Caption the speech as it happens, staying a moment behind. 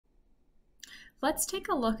Let's take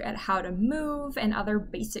a look at how to move and other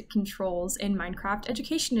basic controls in Minecraft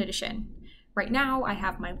Education Edition. Right now, I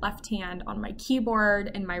have my left hand on my keyboard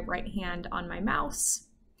and my right hand on my mouse.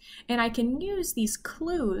 And I can use these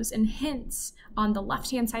clues and hints on the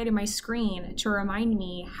left-hand side of my screen to remind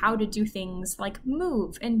me how to do things like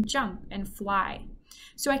move and jump and fly.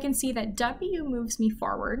 So I can see that W moves me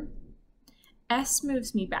forward, S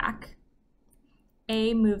moves me back,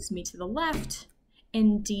 A moves me to the left,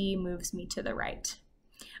 and D moves me to the right.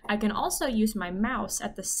 I can also use my mouse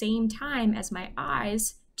at the same time as my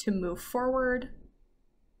eyes to move forward,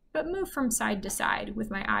 but move from side to side with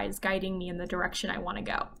my eyes guiding me in the direction I want to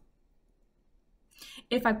go.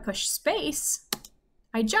 If I push space,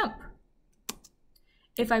 I jump.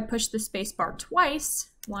 If I push the space bar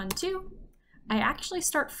twice, 1, 2, I actually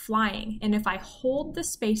start flying. And if I hold the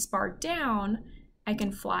space bar down, I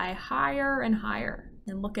can fly higher and higher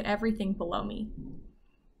and look at everything below me.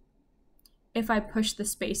 If I push the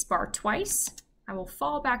space bar twice, I will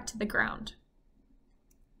fall back to the ground.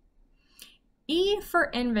 E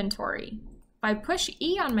for inventory. If I push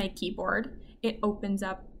E on my keyboard, it opens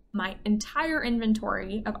up my entire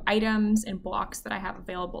inventory of items and blocks that I have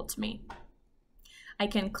available to me. I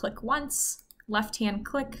can click once, left hand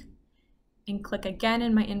click, and click again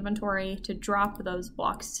in my inventory to drop those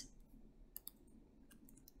blocks.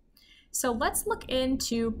 So let's look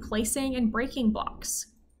into placing and breaking blocks.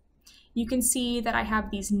 You can see that I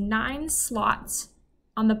have these 9 slots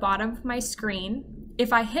on the bottom of my screen.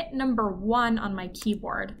 If I hit number 1 on my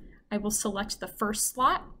keyboard, I will select the first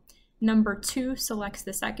slot. Number 2 selects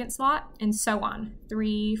the second slot, and so on.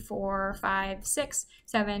 3, 4, 5, 6,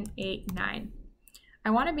 7, 8, 9. I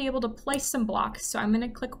want to be able to place some blocks, so I'm going to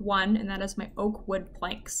click 1, and that is my oak wood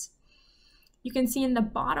planks. You can see in the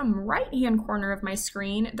bottom right-hand corner of my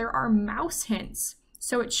screen, there are mouse hints.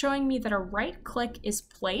 So it's showing me that a right click is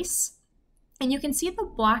place, and you can see the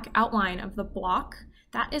black outline of the block.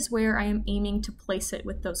 That is where I am aiming to place it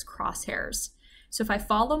with those crosshairs. So if I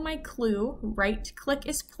follow my clue, right click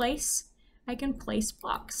is place, I can place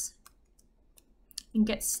blocks and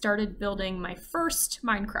get started building my first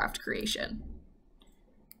Minecraft creation.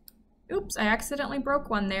 Oops, I accidentally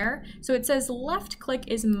broke one there. So it says left click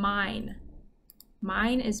is mine.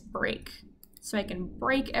 Mine is break. So I can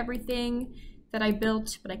break everything that I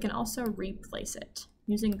built, but I can also replace it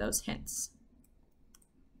using those hints.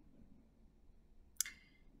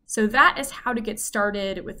 So that is how to get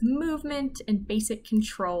started with movement and basic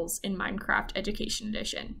controls in Minecraft Education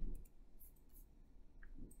Edition.